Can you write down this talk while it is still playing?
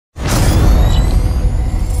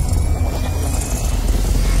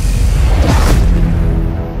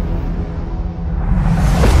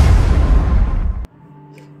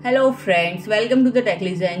friends, welcome to the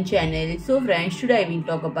TechListen channel. So friends, today we will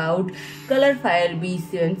talk about Colorfire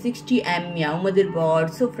B760M MEOW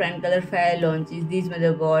Motherboard. So friend, Colorfire launches this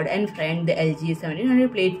motherboard and friend the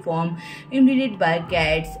LGA1700 platform implemented by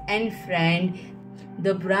CATS and friend.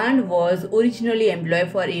 The brand was originally employed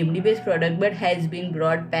for AMD-based product but has been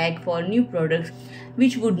brought back for new products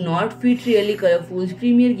which would not fit really colorful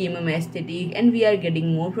premier gamer aesthetic, and we are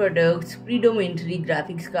getting more products, predominantly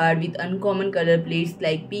graphics card with uncommon color plates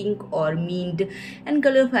like pink or mint, and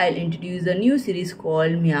Colorfire introduced a new series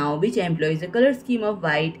called MEOW which employs a color scheme of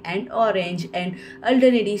white and orange and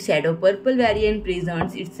alternative set of purple variant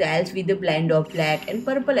presents itself with a blend of black and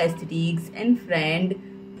purple aesthetics. And friend,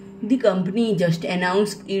 the company just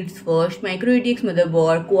announced its first Micro-ATX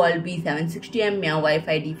motherboard called B760M MEOW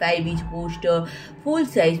Wi-Fi D5, which hosts a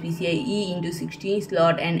full-size PCIe into 16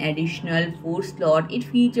 slot and additional 4 slot. It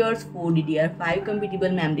features 4 DDR5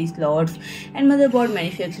 compatible memory slots, and motherboard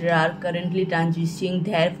manufacturers are currently transitioning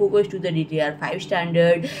their focus to the DDR5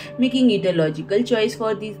 standard, making it a logical choice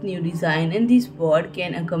for this new design. And this board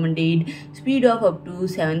can accommodate speed of up to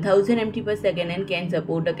 7000 mt per second and can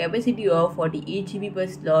support a capacity of 48 GB per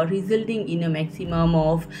slot, resulting in a maximum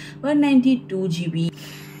of 192 GB.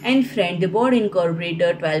 And friend, the board incorporates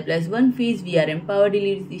a 12+1 phase VRM power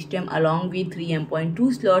delivery system along with 3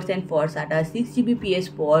 M.2 slots and 4 SATA 6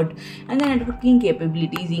 Gbps port, and the networking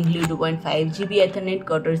capabilities include 2.5 GB Ethernet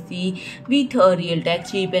courtesy with a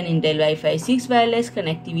Realtek chip and Intel Wi-Fi 6 wireless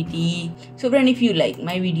connectivity. So friend, if you like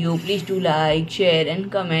my video, please do like, share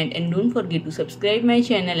and comment, and don't forget to subscribe my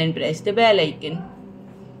channel and press the bell icon.